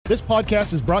This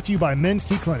podcast is brought to you by Men's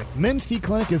T Clinic. Men's T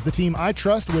Clinic is the team I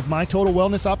trust with my total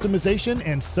wellness optimization,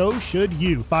 and so should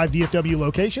you. 5 DFW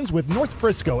locations with North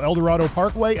Frisco, Eldorado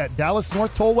Parkway at Dallas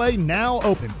North Tollway now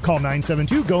open. Call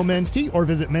 972-GO-MEN'S-T or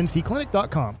visit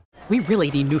mensteclinic.com. We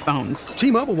really need new phones.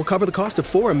 T-Mobile will cover the cost of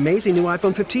 4 amazing new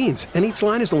iPhone 15s, and each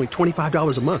line is only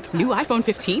 $25 a month. New iPhone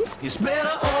 15s? It's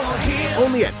better over here.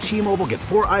 Only at T-Mobile, get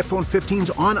 4 iPhone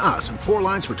 15s on us and 4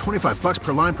 lines for $25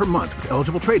 per line per month with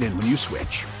eligible trade-in when you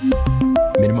switch.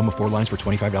 Minimum of 4 lines for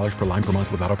 $25 per line per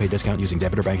month with autopay discount using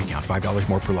debit or bank account. $5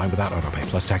 more per line without autopay,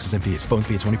 plus taxes and fees. Phone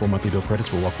fee at 24 monthly bill credits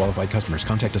for well-qualified customers.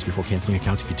 Contact us before canceling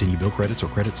account to continue bill credits or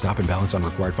credit stop and balance on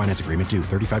required finance agreement due.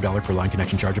 $35 per line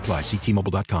connection charge applies. See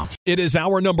T-Mobile.com. It is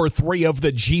hour number 3 of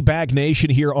the G-Bag Nation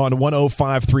here on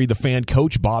 105.3 The Fan.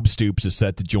 Coach Bob Stoops is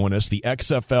set to join us. The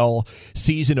XFL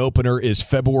season opener is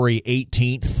February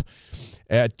 18th.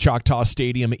 At Choctaw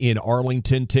Stadium in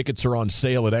Arlington. Tickets are on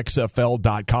sale at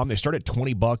XFL.com. They start at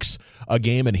 $20 a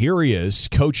game, and here he is,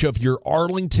 coach of your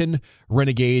Arlington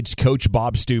Renegades, Coach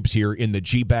Bob Stoops here in the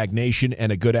G-Bag Nation,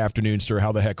 and a good afternoon, sir.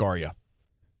 How the heck are you?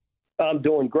 I'm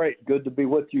doing great. Good to be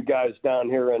with you guys down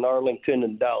here in Arlington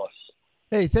and Dallas.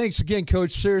 Hey, thanks again,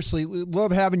 Coach. Seriously,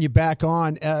 love having you back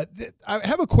on. I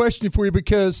have a question for you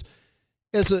because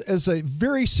as a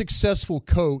very successful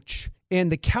coach, and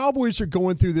the Cowboys are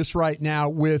going through this right now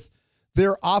with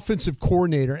their offensive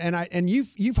coordinator. And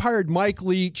you've hired Mike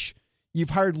Leach, you've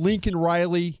hired Lincoln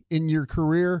Riley in your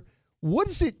career. What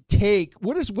does it take?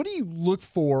 What do you look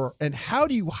for, and how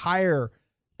do you hire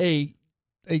a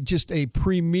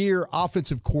premier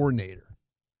offensive coordinator?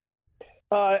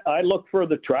 I look for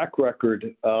the track record.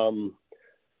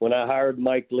 When I hired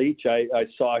Mike Leach, I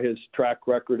saw his track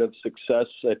record of success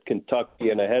at Kentucky,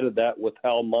 and ahead of that with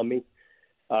Hal Mumme.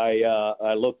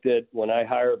 I looked at, when I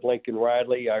hired Lincoln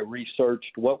Riley, I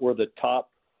researched what were the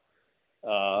top.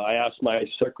 I asked my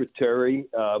secretary,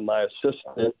 my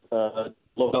assistant,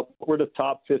 look up what were the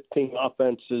top 15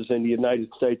 offenses in the United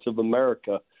States of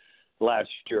America last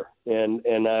year, and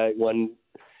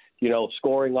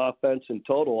scoring offense and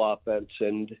total offense,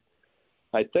 and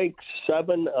I think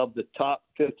 7 of the top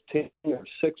 15 or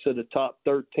 6 of the top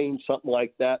 13, something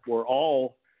like that, were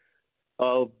all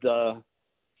of the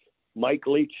Mike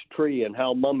Leach tree and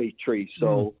Hal Mumme tree.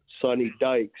 So Sonny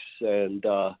Dykes and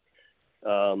on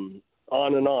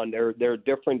and on. There are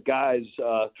different guys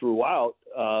throughout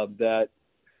that,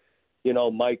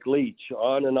 Mike Leach,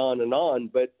 on and on and on.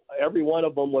 But every one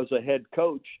of them was a head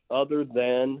coach other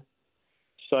than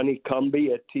Sonny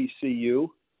Cumbie at TCU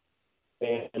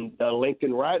and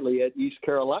Lincoln Riley at East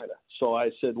Carolina. So I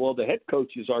said, well, the head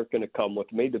coaches aren't going to come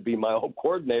with me to be my own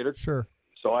coordinator. Sure.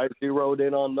 So I zeroed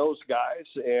in on those guys,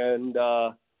 and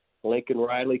Lincoln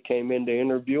Riley came in to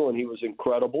interview, and he was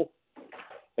incredible.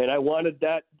 And I wanted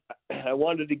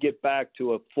to get back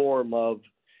to a form of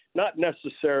not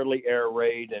necessarily air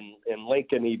raid, and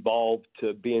Lincoln evolved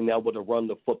to being able to run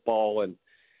the football, and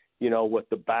with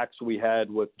the backs we had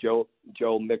with Joe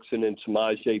Mixon and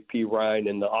Samaje Perine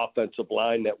and the offensive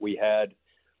line that we had.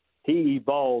 He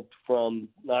evolved from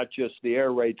not just the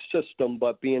air raid system,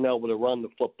 but being able to run the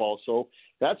football. So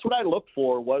that's what I looked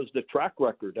for, was the track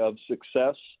record of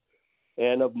success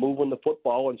and of moving the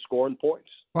football and scoring points.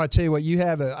 Well, I tell you what, you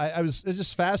have I was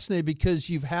just fascinated because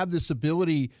you have this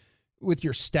ability with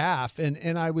your staff,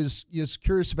 and I was just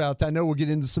curious about that. I know we'll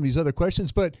get into some of these other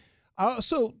questions, but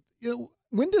also,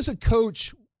 when does a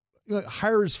coach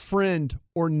hire his friend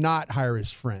or not hire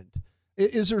his friend?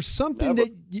 Is there something Never.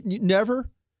 that you never?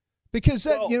 Because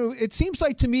it seems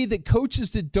like to me that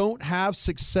coaches that don't have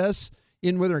success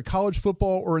in whether in college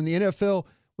football or in the NFL,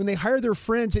 when they hire their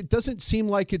friends, it doesn't seem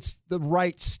like it's the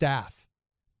right staff.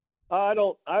 I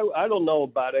don't know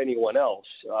about anyone else.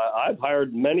 I've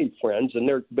hired many friends, and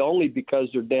they're only because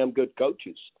they're damn good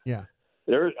coaches. Yeah.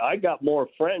 I got more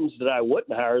friends that I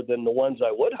wouldn't hire than the ones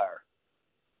I would hire.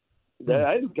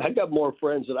 I got more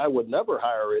friends that I would never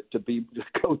hire to be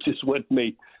coaches with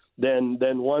me than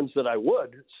ones that I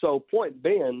would. So point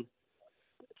being,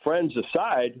 friends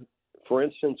aside, for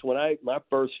instance, when my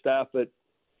first staff at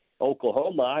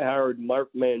Oklahoma, I hired Mark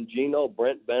Mangino,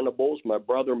 Brent Venables, my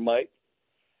brother Mike,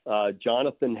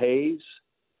 Jonathan Hayes.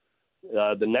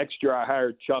 The next year I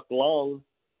hired Chuck Long.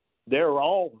 They're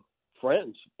all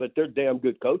friends, but they're damn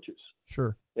good coaches.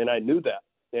 Sure. And I knew that.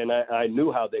 And I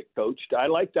knew how they coached. I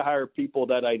like to hire people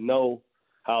that I know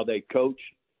how they coach,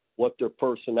 what their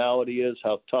personality is,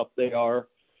 how tough they are,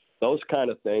 those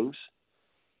kind of things.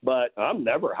 But I'm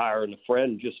never hiring a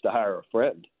friend just to hire a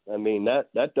friend. I mean,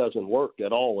 that doesn't work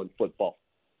at all in football.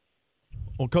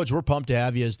 Well, Coach, we're pumped to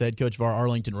have you as the head coach of our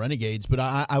Arlington Renegades, but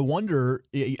I wonder,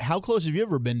 how close have you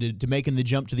ever been to making the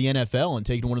jump to the NFL and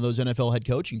taking one of those NFL head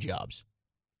coaching jobs?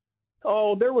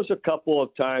 Oh, there was a couple of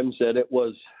times that it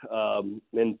was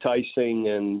enticing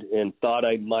and thought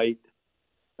I might.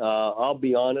 I'll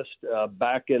be honest.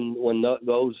 Back in when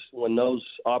those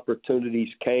opportunities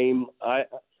came, I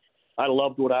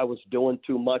loved what I was doing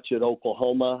too much at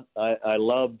Oklahoma.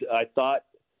 I thought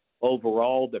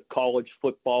overall the college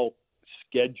football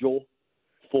schedule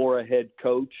for a head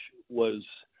coach was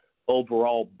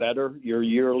overall better. Your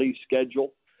yearly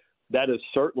schedule. That is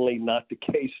certainly not the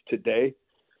case today.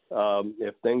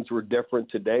 If things were different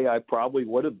today, I probably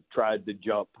would have tried to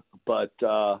jump. But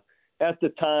at the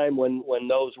time when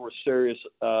those were serious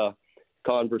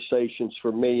conversations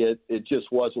for me, it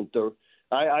just wasn't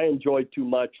I enjoyed too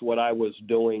much what I was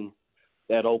doing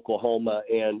at Oklahoma,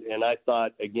 and I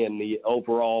thought, again, the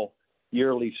overall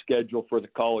yearly schedule for the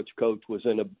college coach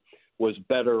was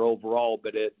better overall,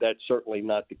 but that's certainly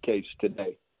not the case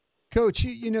today. Coach,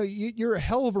 you're a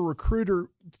hell of a recruiter.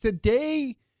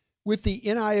 Today, with the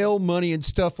NIL money and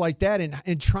stuff like that,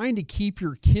 and trying to keep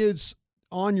your kids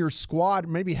on your squad,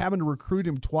 maybe having to recruit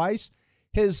them twice,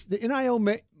 has the NIL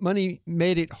money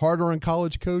made it harder on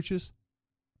college coaches?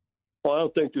 Well, I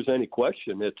don't think there's any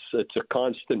question. It's a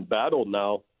constant battle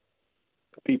now.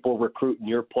 People recruiting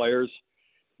your players.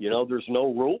 There's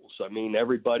no rules. I mean,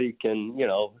 everybody can,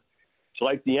 it's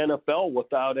like the NFL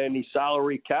without any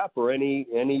salary cap or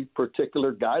any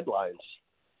particular guidelines.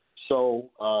 So,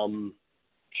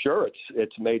 sure,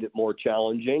 it's made it more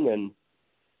challenging,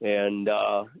 and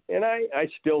I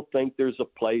still think there's a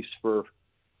place for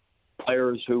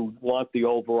players who want the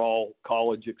overall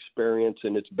college experience,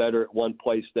 and it's better at one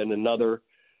place than another.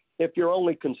 If you're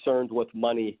only concerned with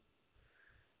money,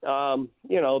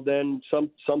 then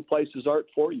some places aren't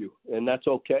for you, and that's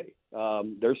okay.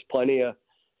 There's plenty of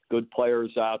good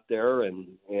players out there, and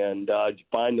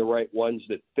find the right ones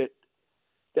that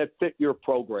fit your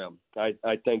program.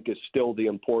 I think is still the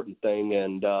important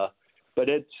thing, but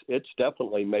it's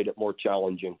definitely made it more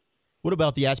challenging. What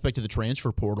about the aspect of the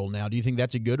transfer portal now? Do you think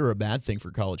that's a good or a bad thing for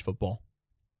college football?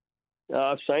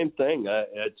 Same thing.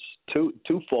 It's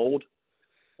twofold.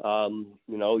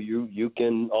 You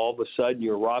can all of a sudden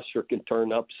your roster can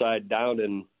turn upside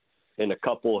down in a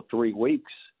couple of 3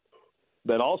 weeks,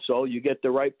 but also you get the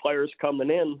right players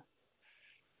coming in,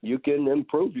 you can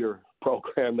improve your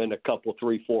program in a couple,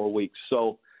 3-4 weeks.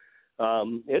 So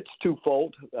it's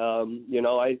twofold.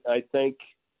 I think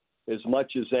as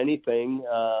much as anything,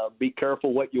 be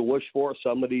careful what you wish for.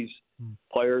 Some of these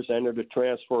players enter the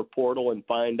transfer portal and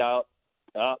find out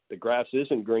the grass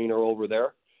isn't greener over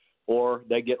there, or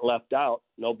they get left out.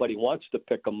 Nobody wants to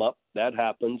pick them up. That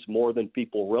happens more than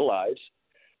people realize.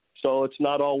 So it's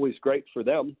not always great for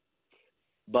them.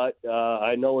 But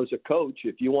I know as a coach,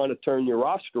 if you want to turn your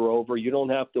roster over, you don't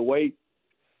have to wait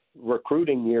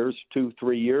recruiting years,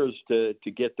 2-3 years to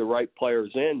get the right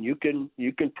players in. You can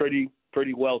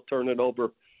pretty well turn it over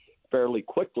fairly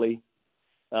quickly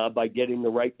by getting the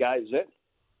right guys in.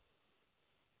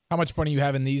 How much fun are you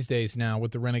having these days now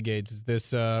with the Renegades? Is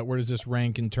this where does this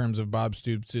rank in terms of Bob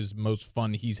Stoops' most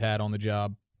fun he's had on the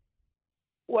job?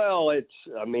 Well,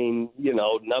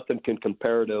 nothing can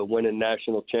compare to winning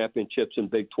national championships and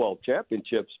Big 12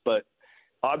 championships, but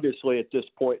obviously at this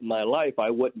point in my life, I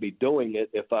wouldn't be doing it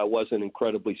if I wasn't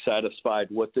incredibly satisfied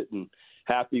with it and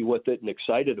happy with it and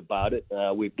excited about it.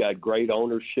 We've got great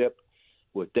ownership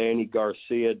with Danny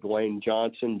Garcia, Dwayne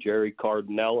Johnson, Jerry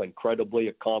Cardinale, incredibly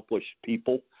accomplished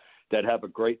people that have a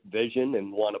great vision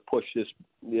and want to push this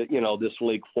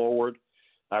league forward.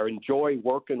 I enjoy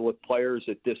working with players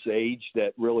at this age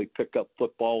that really pick up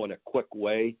football in a quick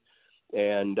way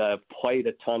and played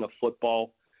a ton of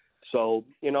football. So,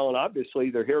 and obviously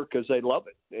they're here because they love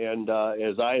it. And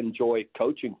as I enjoy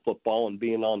coaching football and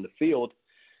being on the field,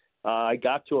 I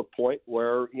got to a point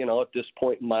where, at this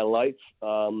point in my life,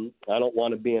 I don't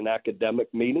want to be in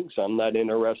academic meetings. I'm not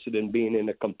interested in being in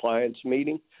a compliance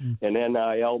meeting, an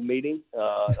NIL meeting,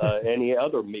 any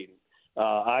other meeting.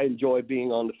 I enjoy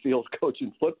being on the field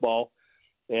coaching football,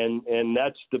 and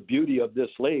that's the beauty of this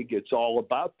league. It's all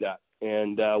about that.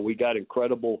 And we got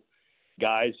incredible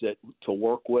guys to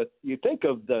work with.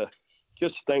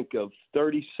 Just think of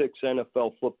 36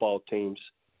 NFL football teams.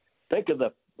 Think of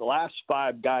the last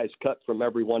 5 guys cut from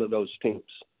every one of those teams.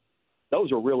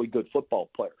 Those are really good football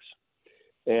players.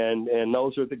 And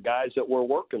those are the guys that we're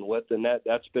working with, and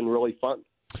that's been really fun.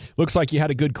 Looks like you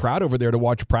had a good crowd over there to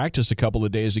watch practice a couple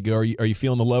of days ago. Are you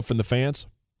feeling the love from the fans?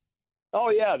 Oh,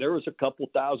 yeah. There was a couple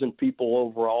thousand people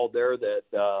overall there that,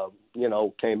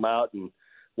 came out and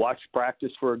watched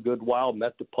practice for a good while,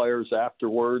 met the players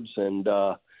afterwards, and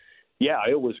yeah,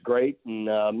 it was great. And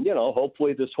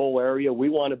hopefully this whole area, we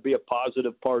want to be a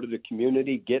positive part of the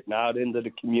community, getting out into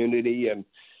the community, and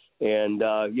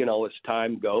as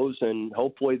time goes, and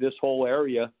hopefully this whole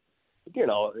area,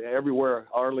 everywhere,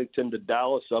 Arlington to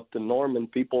Dallas up to Norman,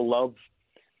 people love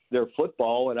their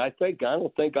football. And I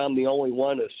don't think I'm the only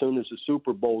one. As soon as the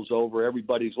Super Bowl's over,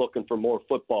 everybody's looking for more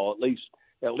football, at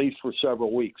least for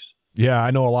several weeks. Yeah,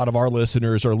 I know a lot of our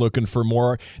listeners are looking for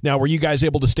more. Now, were you guys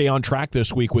able to stay on track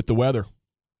this week with the weather?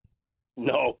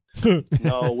 No,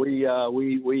 no, we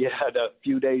had a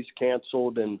few days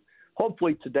canceled, and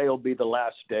hopefully today will be the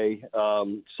last day.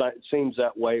 Seems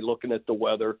that way looking at the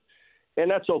weather,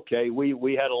 and that's okay.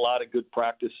 We had a lot of good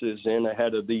practices in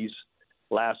ahead of these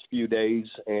last few days,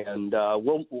 and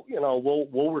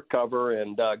we'll recover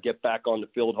and get back on the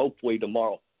field hopefully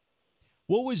tomorrow.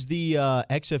 What was the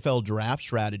XFL draft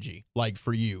strategy like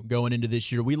for you going into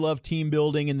this year? We love team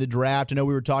building in the draft. I know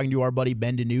we were talking to our buddy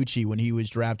Ben DiNucci when he was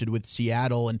drafted with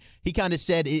Seattle, and he kind of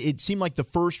said it seemed like the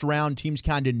first round teams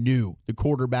kind of knew the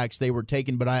quarterbacks they were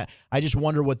taking, but I just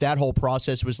wonder what that whole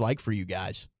process was like for you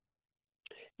guys.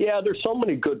 Yeah, there's so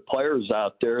many good players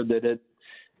out there that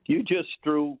you just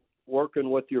through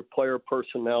working with your player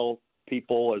personnel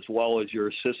people as well as your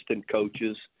assistant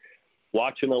coaches,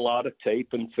 watching a lot of tape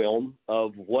and film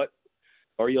of what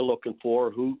are you looking for,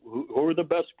 who are the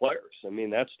best players. I mean,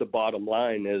 that's the bottom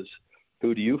line is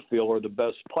who do you feel are the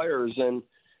best players? And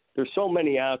there's so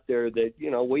many out there that,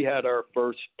 we had our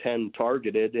first 10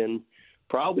 targeted and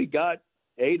probably got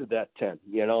 8 of that 10,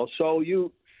 So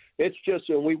it's just,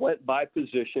 and we went by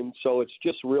position, so it's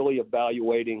just really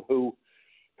evaluating who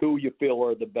you feel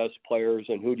are the best players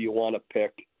and who do you want to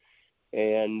pick.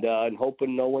 And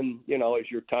hoping no one, as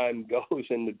your time goes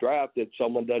in the draft, that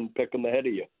someone doesn't pick them ahead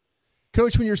of you.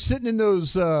 Coach, when you're sitting in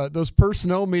those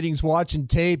personnel meetings watching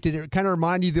tape, did it kind of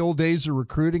remind you of the old days of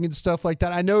recruiting and stuff like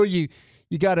that? I know you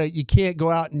can't go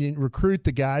out and recruit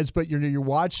the guys, but you're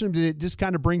watching them. Did it just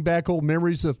kind of bring back old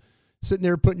memories of sitting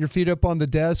there putting your feet up on the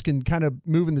desk and kind of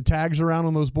moving the tags around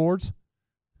on those boards?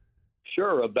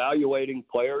 Sure, evaluating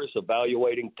players,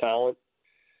 evaluating talent.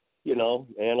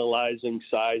 Analyzing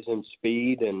size and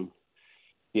speed and,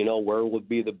 where would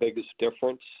be the biggest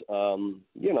difference. That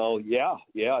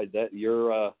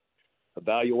you're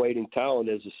evaluating talent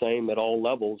is the same at all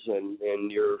levels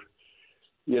and you're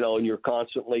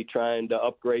constantly trying to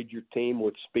upgrade your team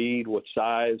with speed, with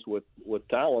size, with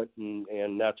talent,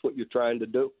 and that's what you're trying to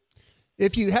do.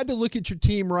 If you had to look at your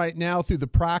team right now through the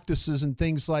practices and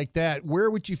things like that,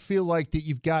 where would you feel like that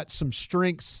you've got some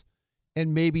strengths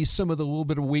and maybe some of the little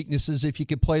bit of weaknesses if you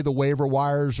could play the waiver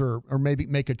wires or maybe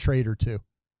make a trade or two?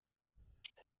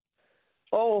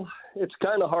 Oh, it's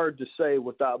kind of hard to say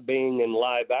without being in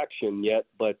live action yet,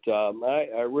 but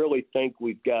I really think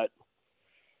we've got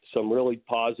some really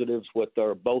positives with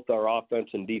both our offense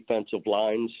and defensive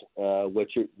lines,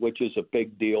 which is a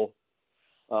big deal.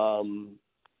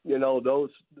 Those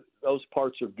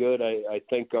parts are good. I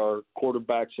think our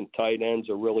quarterbacks and tight ends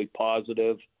are really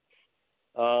positive.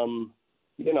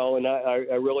 And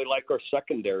I really like our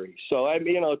secondary. So,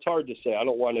 it's hard to say. I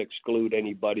don't want to exclude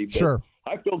anybody, but sure.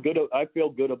 I feel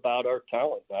good about our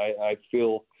talent. I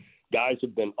feel guys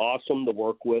have been awesome to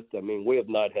work with. I mean, we have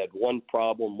not had one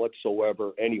problem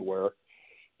whatsoever anywhere.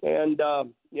 And,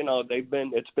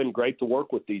 it's been great to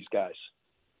work with these guys.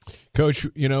 Coach,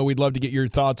 we'd love to get your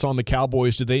thoughts on the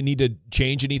Cowboys. Do they need to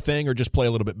change anything or just play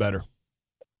a little bit better?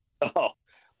 Oh,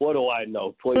 what do I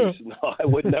know? Please, no, I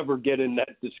would never get in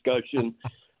that discussion.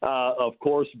 Of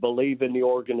course, believe in the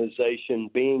organization.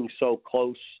 Being so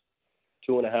close,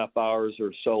 2.5 hours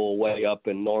or so away up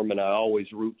in Norman, I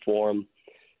always root for them.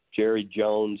 Jerry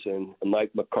Jones and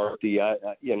Mike McCarthy,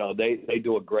 they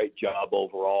do a great job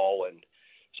overall. And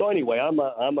so anyway, I'm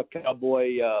a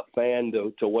Cowboy fan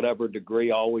to whatever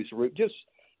degree. I always root. Just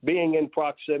being in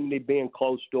proximity, being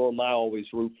close to them, I always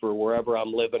root for wherever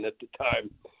I'm living at the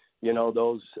time.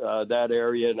 That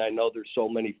area, and I know there's so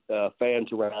many fans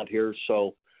around here.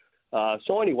 So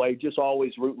anyway, just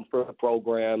always rooting for the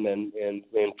program and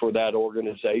for that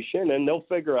organization, and they'll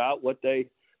figure out what they,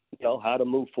 how to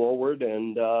move forward,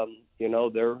 and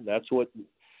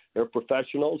they're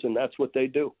professionals, and that's what they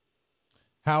do.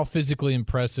 How physically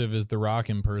impressive is The Rock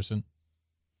in person?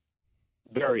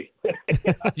 Very.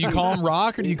 Do you call him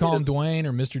Rock or do you call him Dwayne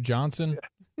or Mr. Johnson?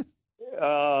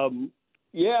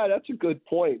 Yeah, that's a good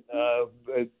point.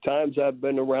 At times I've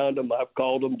been around him, I've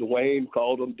called him Dwayne,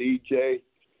 called him DJ.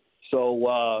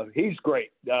 So he's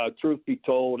great. Truth be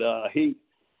told, he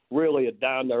really a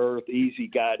down-to-earth, easy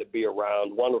guy to be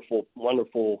around.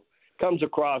 Wonderful, comes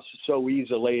across so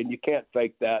easily, and you can't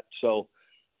fake that. So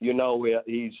you know,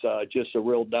 he's just a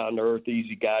real down-to-earth,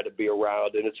 easy guy to be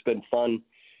around, and it's been fun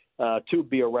to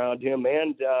be around him.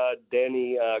 And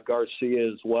Danny Garcia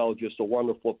as well, just a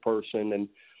wonderful person. And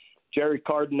Jerry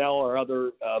Cardinale, our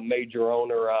other major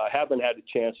owner, haven't had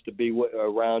a chance to be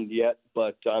around yet,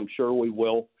 but I'm sure we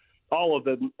will. All of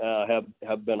them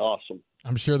have been awesome.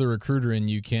 I'm sure the recruiter in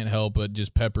you can't help but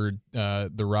just pepper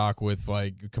The Rock with,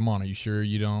 like, come on, are you sure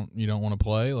you don't want to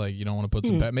play? Like, you don't want to put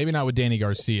some maybe not with Danny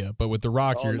Garcia, but with The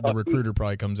Rock, the recruiter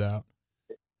probably comes out.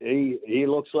 He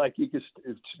looks like he could,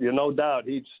 no doubt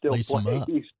he'd still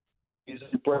play. He's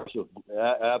impressive.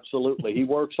 Absolutely. He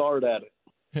works hard at it.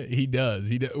 He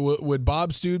does. Would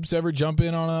Bob Stoops ever jump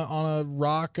in on a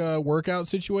Rock workout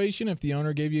situation if the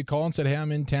owner gave you a call and said, "Hey,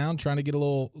 I'm in town, trying to get a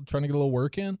little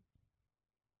work in"?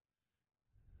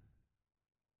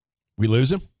 We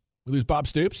lose him. We lose Bob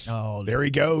Stoops. Oh, there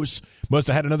he goes. Must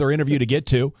have had another interview to get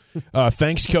to.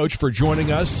 Thanks, Coach, for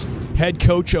joining us. Head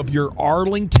coach of your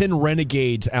Arlington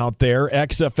Renegades out there.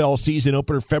 XFL season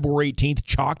opener February 18th,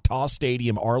 Choctaw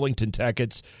Stadium, Arlington,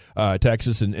 Texas.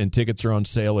 And tickets are on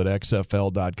sale at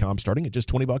XFL.com, starting at just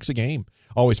 $20 a game.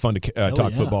 Always fun to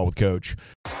talk football with Coach.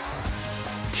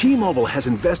 T-Mobile has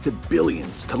invested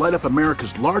billions to light up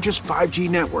America's largest 5G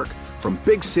network, from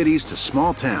big cities to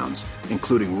small towns,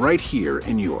 including right here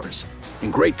in yours.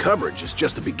 And great coverage is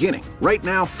just the beginning. Right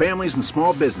now, families and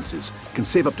small businesses can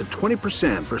save up to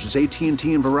 20% versus AT&T and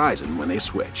Verizon when they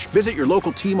switch. Visit your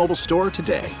local T-Mobile store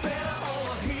today.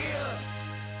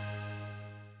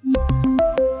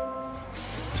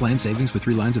 Plan savings with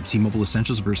 3 lines of T-Mobile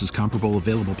Essentials versus comparable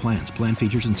available plans. Plan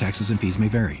features and taxes and fees may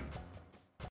vary.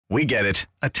 We get it.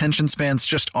 Attention spans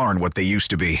just aren't what they used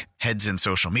to be. Heads in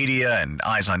social media and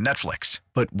eyes on Netflix.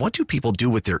 But what do people do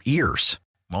with their ears?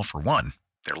 Well, for one,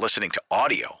 they're listening to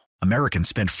audio. Americans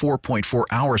spend 4.4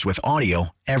 hours with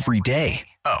audio every day.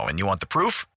 Oh, and you want the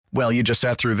proof? Well, you just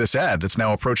sat through this ad that's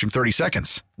now approaching 30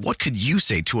 seconds. What could you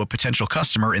say to a potential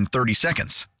customer in 30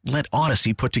 seconds? Let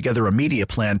Odyssey put together a media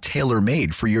plan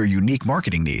tailor-made for your unique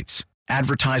marketing needs.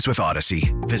 Advertise with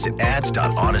Odyssey. Visit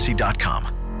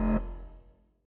ads.odyssey.com.